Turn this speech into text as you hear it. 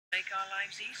make our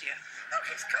lives easier. Look,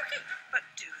 it's cooking. But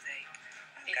do they?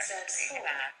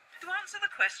 To answer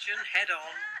the question head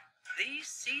on, these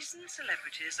seasoned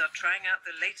celebrities are trying out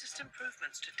the latest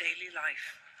improvements to daily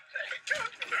life.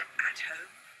 At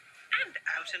home and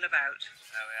out and about.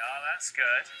 There we are, that's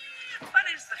good. But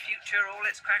is the future all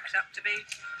it's cracked up to be?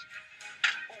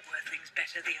 Or were things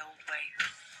better the old way?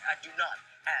 I do not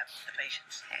have the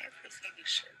patience. Everything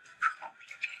is so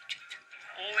complicated.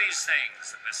 All these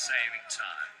things that we're saving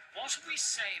time. What are we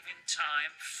saving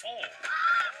time for?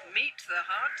 Meet the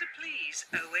hard-to-please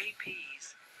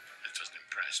OAPs. That doesn't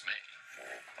impress me.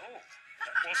 Oh,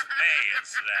 that wasn't me,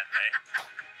 incidentally.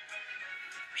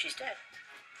 She's dead.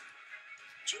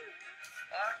 June.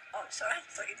 What? Oh, sorry. I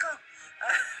thought you'd gone.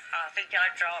 I think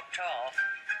I dropped off.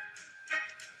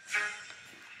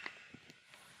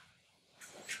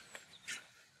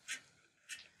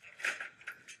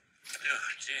 Oh,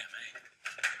 dear me.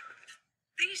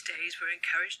 These days we're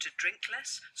encouraged to drink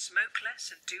less, smoke less,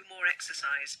 and do more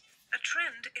exercise. A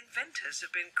trend inventors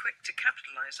have been quick to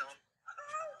capitalise on.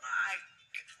 Oh, my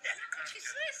goodness. What is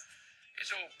this? It's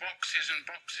all boxes and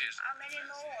boxes. How many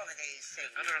more of these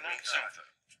things? There are lots of them.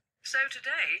 So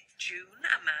today, June,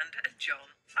 Amanda and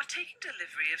John are taking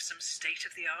delivery of some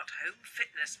state-of-the-art home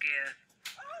fitness gear.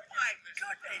 Oh, my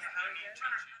goodness.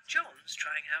 John's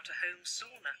trying out a home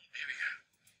sauna, Here we go.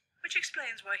 which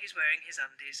explains why he's wearing his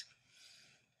undies.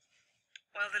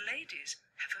 While the ladies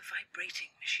have a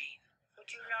vibrating machine. Would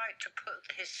you like to put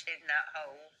this in that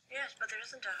hole? Yes, but there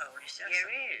isn't a hole. There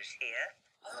is here.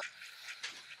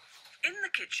 In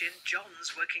the kitchen,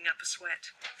 John's working up a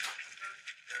sweat.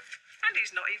 And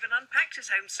he's not even unpacked his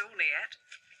home sauna yet.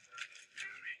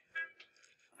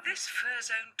 This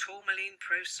Firzone Tourmaline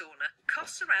Pro sauna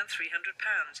costs around £300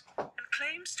 and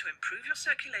claims to improve your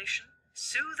circulation,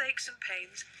 soothe aches and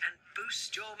pains, and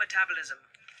boost your metabolism.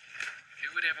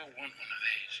 Who would ever want one of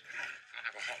these? I'll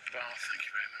have a hot bath, thank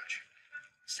you very much.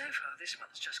 So far, this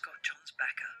one's just got John's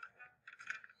back up.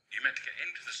 You're meant to get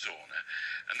into the sauna,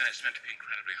 and then it's meant to be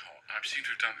incredibly hot. I seem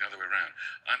to have done it the other way around.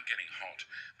 I'm getting hot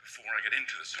before I get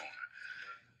into the sauna.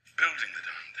 Building the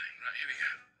darn thing. Right, here we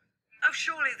go. Oh,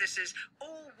 surely this is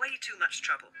all way too much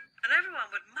trouble, and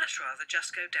everyone would much rather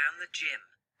just go down the gym,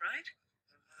 right?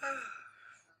 Oh,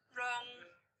 wrong.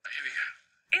 Here we go.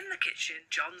 In the kitchen,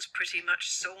 John's pretty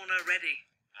much sauna ready.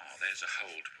 Oh, there's a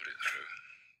hole to put it through.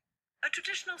 A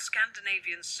traditional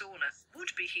Scandinavian sauna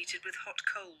would be heated with hot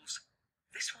coals.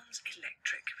 This one's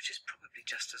electric, which is probably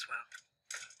just as well.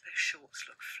 Those shorts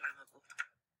look flammable.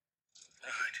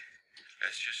 Right.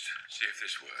 Let's just see if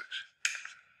this works.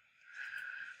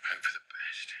 Hope for the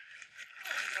best.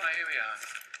 Right, here we are.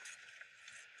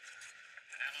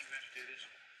 How long do we have to do this?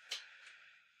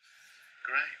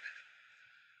 Great.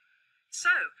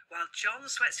 So, while John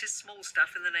sweats his small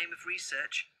stuff in the name of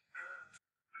research,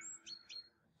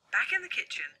 back in the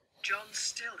kitchen, John's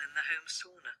still in the home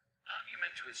sauna. Aren't you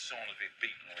meant to his sauna be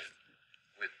beaten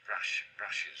with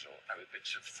brushes or with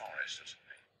bits of forest or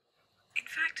something? In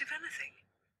fact, if anything,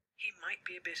 he might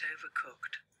be a bit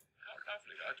overcooked. How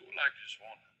lovely. I do like this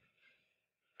one.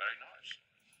 Very nice.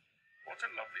 What a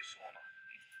lovely sauna.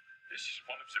 This is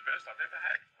one of the best I've ever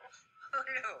had. Oh,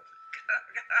 look.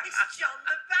 It's John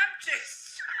the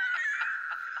Baptist.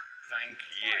 Thank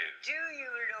you. What do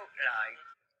you look like?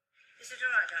 Is it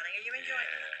all right, darling? Are you enjoying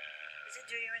it? Is it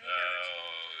doing you any good?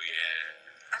 Oh,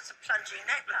 yeah. That's a plunging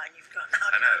neckline you've got now.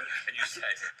 I know. And you say,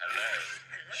 hello.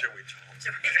 Shall we talk?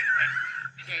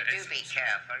 Yeah, do be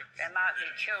careful. There might be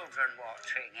children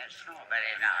watching. It's not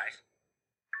very nice.